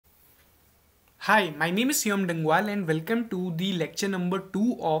Hi, my name is Syam Dangwal and welcome to the lecture number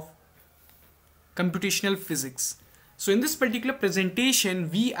 2 of computational physics. So in this particular presentation,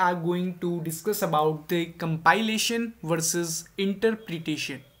 we are going to discuss about the compilation versus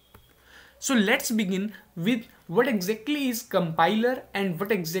interpretation. So let's begin with what exactly is compiler and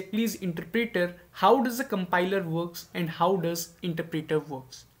what exactly is interpreter, how does the compiler works and how does interpreter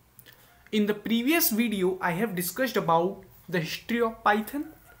works. In the previous video, I have discussed about the history of Python,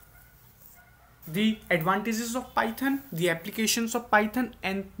 the advantages of Python, the applications of Python,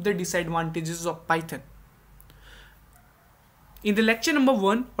 and the disadvantages of Python. In the lecture number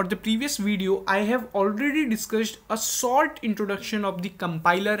 1 or the previous video, I have already discussed a short introduction of the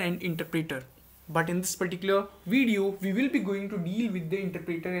compiler and interpreter. But in this particular video, we will be going to deal with the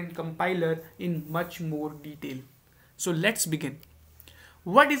interpreter and compiler in much more detail. So let's begin.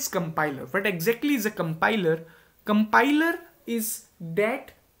 What is compiler? What exactly is a compiler? Compiler is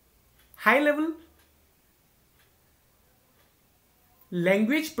that high-level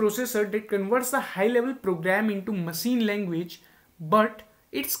language processor that converts the high-level program into machine language, but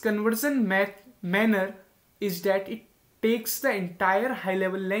its conversion manner is that it takes the entire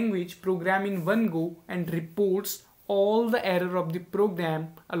high-level language program in one go and reports all the error of the program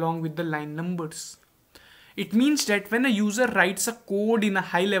along with the line numbers. It means that when a user writes a code in a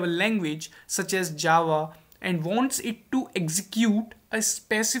high-level language such as Java and wants it to execute, a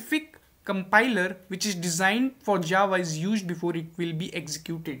specific compiler which is designed for Java is used before it will be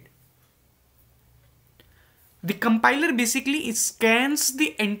executed. The compiler basically scans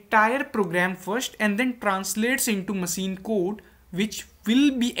the entire program first and then translates into machine code which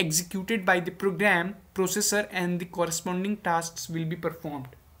will be executed by the program processor and the corresponding tasks will be performed.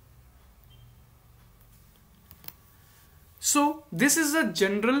 So this is a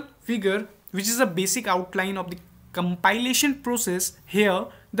general figure which is a basic outline of the compilation process. Here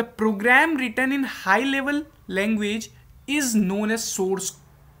the program written in high level language is known as source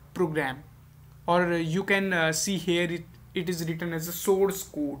program, or you can see here it is written as a source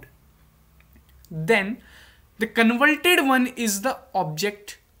code. Then the converted one is the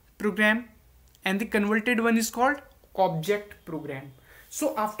object program and the converted one is called object program.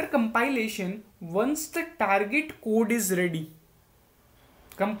 So after compilation, once the target code is ready,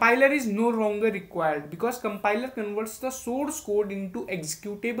 compiler is no longer required because compiler converts the source code into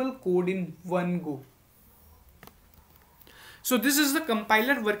executable code in one go. So this is the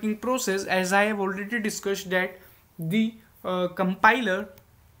compiler working process. As I have already discussed that the compiler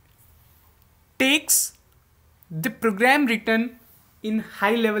takes the program written in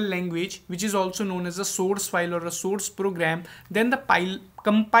high level language, which is also known as a source file or a source program, then the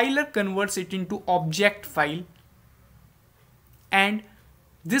compiler converts it into object file, and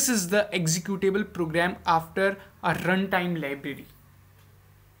this is the executable program after a runtime library.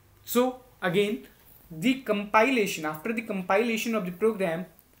 So again, the compilation, after the compilation of the program,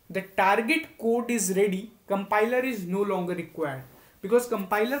 the target code is ready, compiler is no longer required because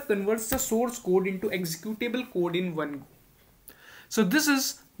compiler converts the source code into executable code in one go. So this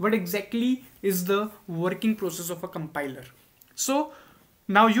is what exactly is the working process of a compiler. So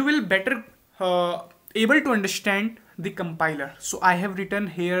now you will better able to understand the compiler. So I have written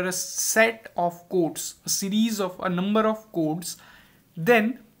here a set of codes, a series of a number of codes.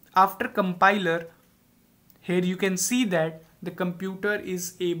 Then after compiler, here you can see that the computer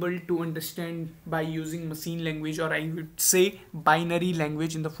is able to understand by using machine language, or I would say binary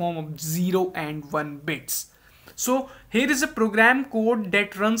language in the form of 0 and 1 bits. So here is a program code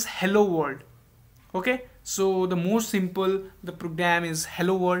that runs hello world. Okay, so the most simple, the program is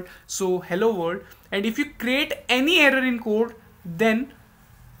hello world. So hello world, and if you create any error in code, then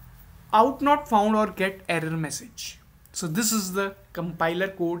out not found or get error message. So this is the compiler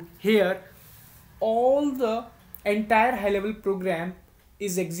code. Here all the entire high level program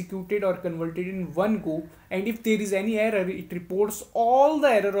is executed or converted in one go, and if there is any error, it reports all the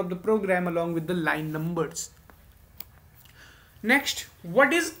error of the program along with the line numbers. Next,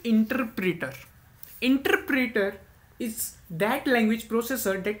 what is interpreter? Interpreter is that language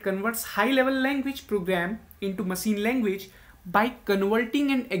processor that converts high level language program into machine language by converting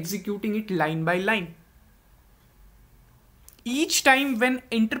and executing it line by line. Each time when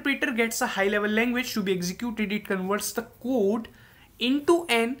interpreter gets a high level language to be executed, it converts the code into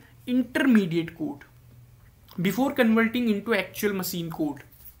an intermediate code before converting into actual machine code.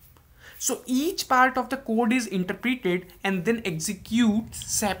 So each part of the code is interpreted and then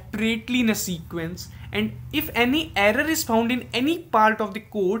executes separately in a sequence, and if any error is found in any part of the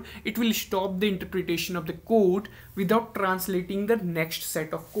code, it will stop the interpretation of the code without translating the next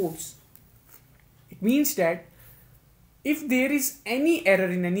set of codes. It means that if there is any error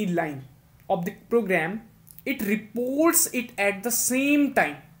in any line of the program, it reports it at the same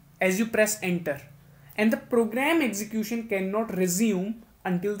time as you press enter, and the program execution cannot resume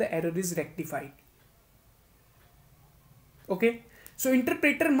until the error is rectified. Okay, so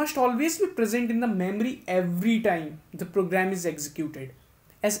interpreter must always be present in the memory every time the program is executed,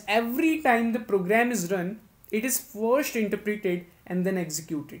 as every time the program is run, it is first interpreted and then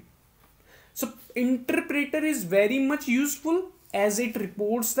executed. So interpreter is very much useful as it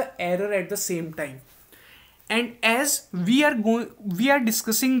reports the error at the same time. And as we are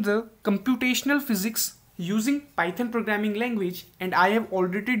discussing the computational physics using Python programming language, and I have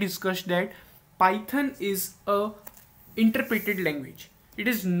already discussed that Python is a interpreted language. It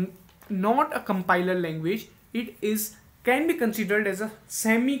is not a compiler language. It can be considered as a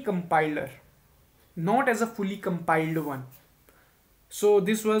semi-compiler, not as a fully compiled one. So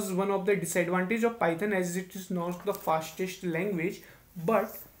this was one of the disadvantage of Python, as it is not the fastest language,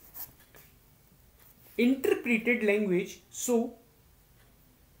 but interpreted language. So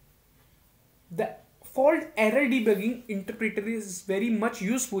the fault error debugging interpreter is very much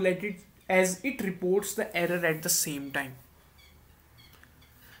useful at it, as it reports the error at the same time.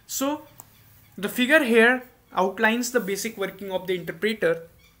 So the figure here outlines the basic working of the interpreter,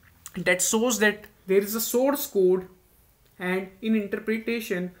 that shows that there is a source code, and in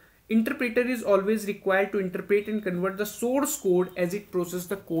interpretation, interpreter is always required to interpret and convert the source code as it processes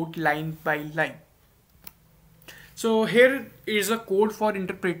the code line by line. So here is a code for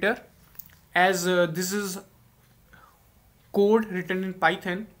interpreter, as this is code written in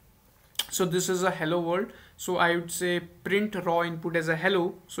Python. So this is a hello world. So I would say print raw input as a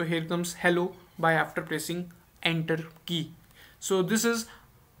hello. So here comes hello by after pressing enter key. So this is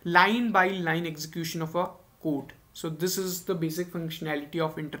line by line execution of a code. So this is the basic functionality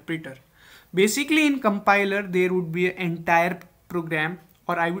of interpreter. Basically in compiler there would be an entire program,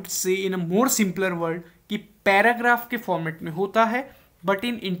 or I would say in a more simpler word कि paragraph के format में होता है, but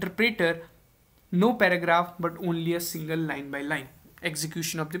in interpreter no paragraph but only a single line by line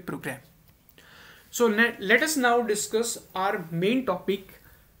execution of the program. So let us now discuss our main topic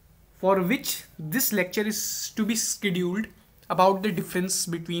for which this lecture is to be scheduled, about the difference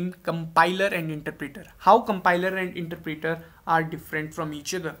between compiler and interpreter, how compiler and interpreter are different from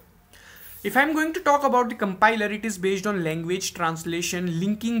each other. If I'm going to talk about the compiler, it is based on language translation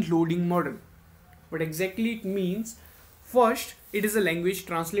linking loading model. What exactly it means? First, it is a language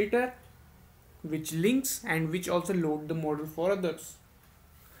translator which links and which also load the model for others.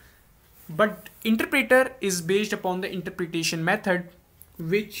 But interpreter is based upon the interpretation method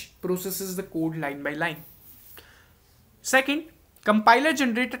which processes the code line by line. Second, compiler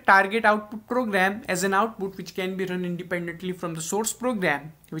generates a target output program as an output which can be run independently from the source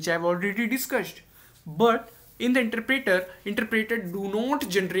program, which I have already discussed. But in the interpreter do not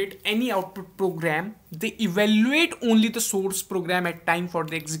generate any output program. They evaluate only the source program at time for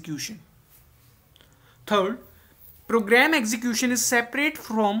the execution. Third, program execution is separate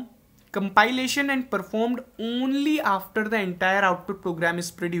from compilation and performed only after the entire output program is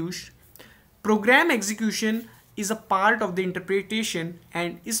produced. Program execution is a part of the interpretation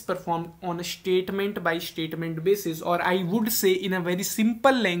and is performed on a statement by statement basis, or I would say in a very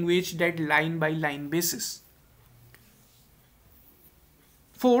simple language, that line by line basis.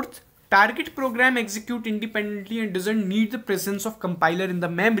 Fourth, target program execute independently and doesn't need the presence of compiler in the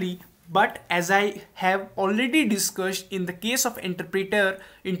memory. But as I have already discussed, in the case of interpreter,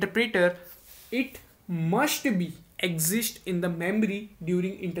 it must be exist in the memory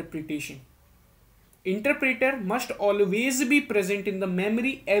during interpretation. Interpreter must always be present in the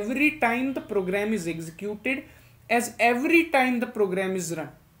memory every time the program is executed, as every time the program is run,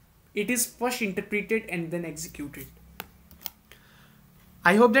 it is first interpreted and then executed.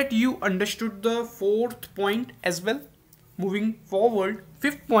 I hope that you understood the fourth point as well. Moving forward,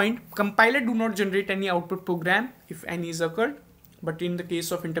 fifth point, compiler do not generate any output program if any is occurred. But in the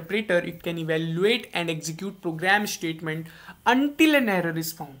case of interpreter, it can evaluate and execute program statement until an error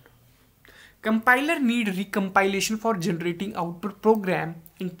is found. Compiler need recompilation for generating output program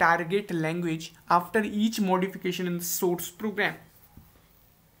in target language after each modification in the source program.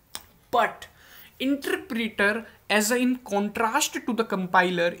 But interpreter, as in contrast to the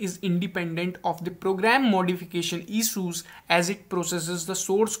compiler, is independent of the program modification issues as it processes the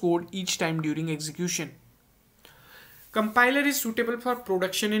source code each time during execution. Compiler is suitable for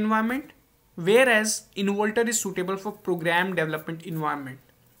production environment, whereas inverter is suitable for program development environment.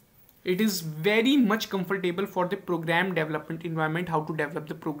 It is very much comfortable for the program development environment, how to develop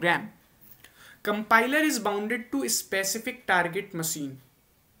the program. Compiler is bounded to a specific target machine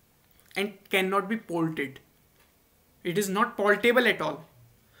and cannot be ported. It is not portable at all.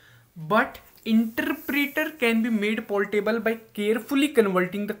 But interpreter can be made portable by carefully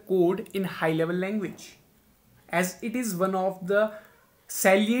converting the code in high level language, as it is one of the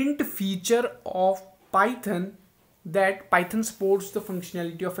salient feature of Python that Python supports the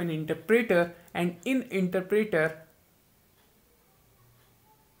functionality of an interpreter, and in interpreter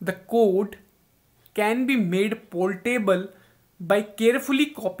the code can be made portable by carefully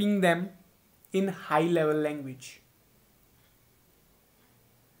copying them in high level language.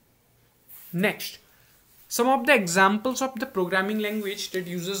 Next, some of the examples of the programming language that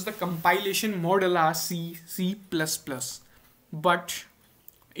uses the compilation model are C, C++. But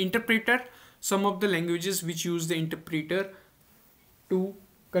interpreter, some of the languages which use the interpreter to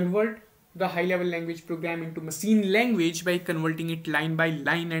convert the high level language program into machine language by converting it line by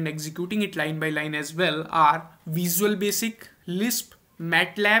line and executing it line by line as well are Visual Basic, Lisp,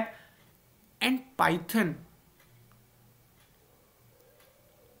 MATLAB and Python.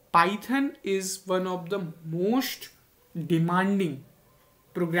 Python is one of the most demanding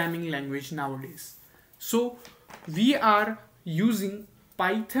programming language nowadays. So we are using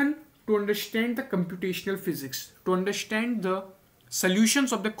Python to understand the computational physics, to understand the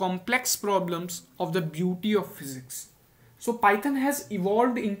solutions of the complex problems of the beauty of physics. So Python has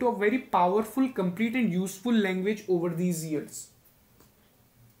evolved into a very powerful, complete and useful language over these years.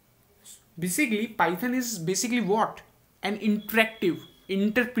 Basically, Python is basically what? An interactive,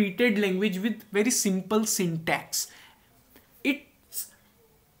 interpreted language with very simple syntax. It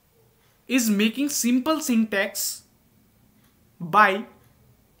is making simple syntax by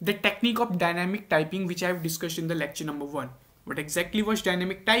the technique of dynamic typing, which I have discussed in the lecture number 1. What exactly was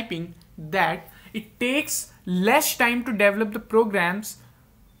dynamic typing? That it takes less time to develop the programs,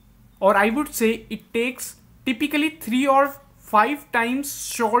 or I would say it takes typically 3 or 5 times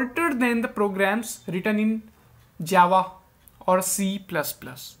shorter than the programs written in Java or C++.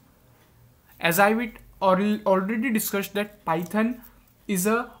 As I would already discussed that Python is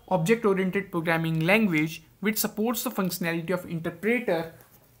a object-oriented programming language which supports the functionality of interpreter,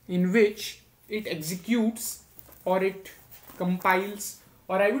 in which it executes or it compiles,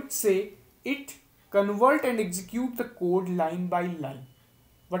 or I would say it convert and execute the code line by line.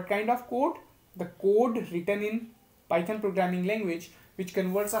 What kind of code? The code written in Python programming language which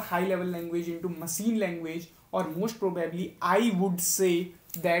converts a high level language into machine language, or most probably I would say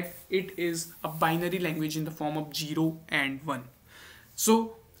that it is a binary language in the form of 0 and 1.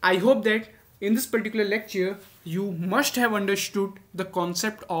 So I hope that in this particular lecture you must have understood the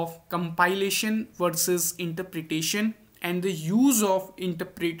concept of compilation versus interpretation and the use of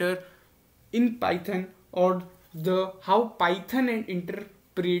interpreter in Python, or the how Python and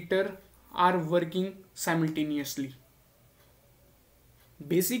interpreter are working simultaneously.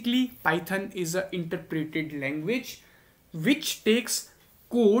 Basically, Python is an interpreted language which takes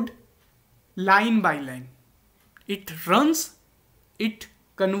code line by line. It runs, it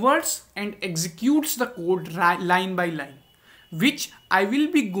converts and executes the code line by line, which I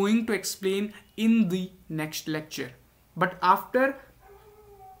will be going to explain in the next lecture. But after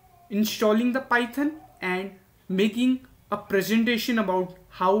installing the Python and making a presentation about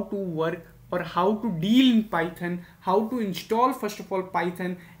how to work or how to deal in Python, how to install first of all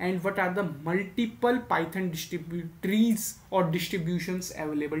Python, and what are the multiple Python trees or distributions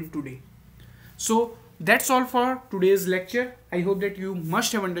available today. So that's all for today's lecture. I hope that you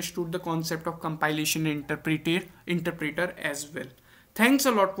must have understood the concept of compilation and interpreter as well. Thanks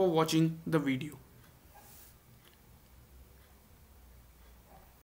a lot for watching the video.